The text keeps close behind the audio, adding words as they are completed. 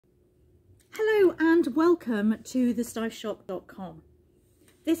and welcome to the SteiffShop.com.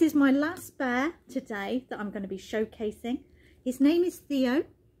 This is my last bear today that I'm going to be showcasing. His name is Theo.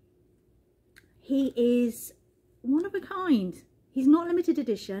 He is one of a kind. He's not limited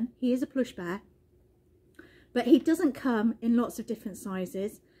edition. He is a plush bear, but he doesn't come in lots of different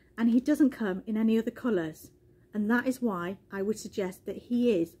sizes and he doesn't come in any other colours, and that is why I would suggest that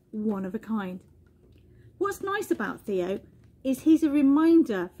he is one of a kind. What's nice about Theo is he's a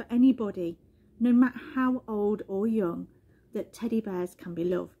reminder for anybody, no matter how old or young, that teddy bears can be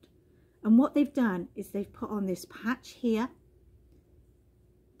loved. And what they've done is they've put on this patch here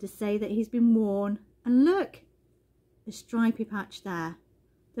to say that he's been worn, and look, a stripy patch there.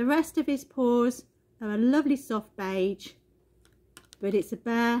 The rest of his paws are a lovely soft beige, but it's a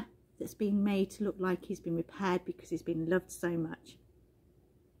bear that's been made to look like he's been repaired because he's been loved so much.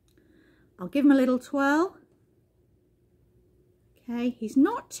 I'll give him a little twirl. Okay, he's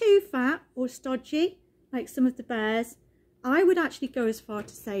not too fat or stodgy like some of the bears. I would actually go as far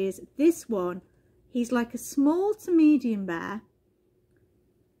to say as this one, he's like a small to medium bear,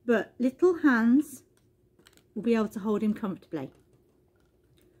 but little hands will be able to hold him comfortably.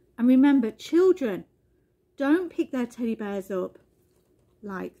 And remember, children, don't pick their teddy bears up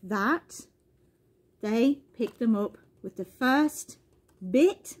like that. They pick them up with the first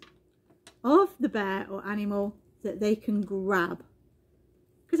bit of the bear or animal that they can grab,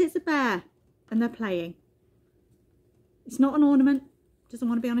 because it's a bear and they're playing. It's not an ornament, doesn't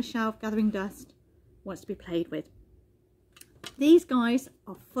want to be on a shelf gathering dust, wants to be played with. These guys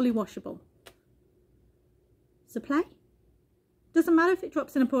are fully washable, so play. Doesn't matter if it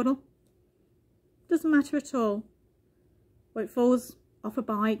drops in a puddle, doesn't matter at all. Or it falls off a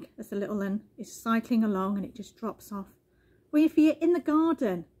bike as the little Lynn is cycling along and it just drops off. Or if you're in the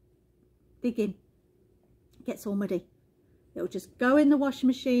garden digging, it gets all muddy. It'll just go in the washing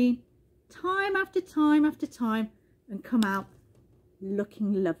machine time after time after time and come out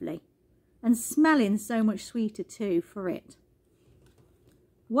looking lovely and smelling so much sweeter too for it.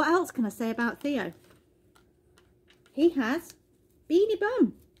 What else can I say about Theo? He has beanie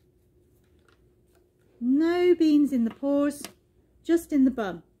bum. No beans in the paws, just in the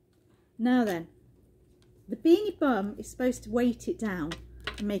bum. Now then, the beanie bum is supposed to weight it down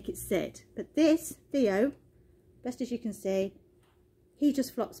and make it sit, but this Theo, best as you can see, he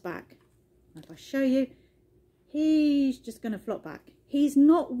just flops back. If I show you, he's just going to flop back. He's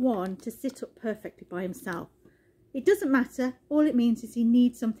not one to sit up perfectly by himself. It doesn't matter. All it means is he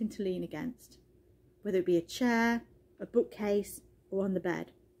needs something to lean against, whether it be a chair, a bookcase, or on the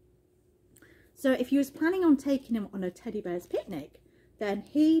bed. So if you was planning on taking him on a teddy bear's picnic, then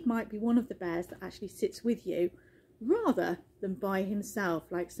he might be one of the bears that actually sits with you rather than by himself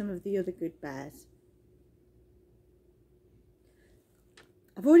like some of the other good bears.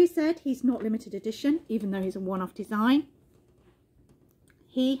 I've already said he's not limited edition, even though he's a one-off design.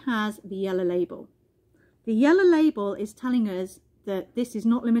 He has the yellow label. The yellow label is telling us that this is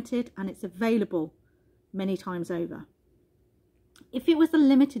not limited and it's available many times over. If it was a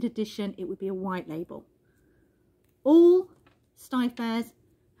limited edition, it would be a white label. All Steiff bears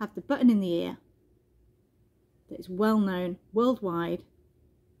have the button in the ear that is well known worldwide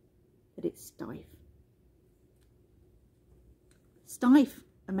that it's Steiff. Steiff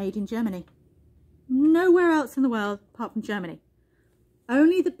are made in Germany. Nowhere else in the world apart from Germany.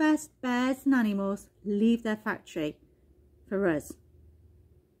 Only the best bears and animals leave their factory for us.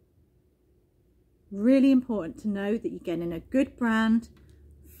 Really important to know that you're getting a good brand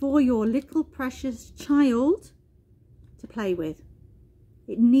for your little precious child to play with.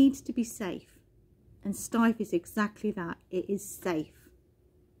 It needs to be safe, and Steiff is exactly that. It is safe.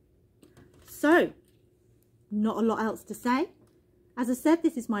 So, not a lot else to say. As I said,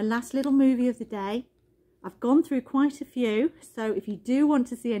 this is my last little movie of the day. I've gone through quite a few, so if you do want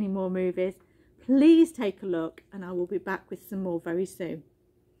to see any more movies, please take a look and I will be back with some more very soon.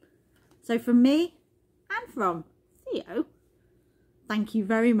 So from me and from Theo, thank you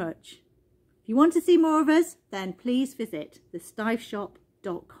very much. If you want to see more of us, then please visit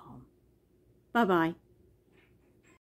thesteifshop.com. Bye bye.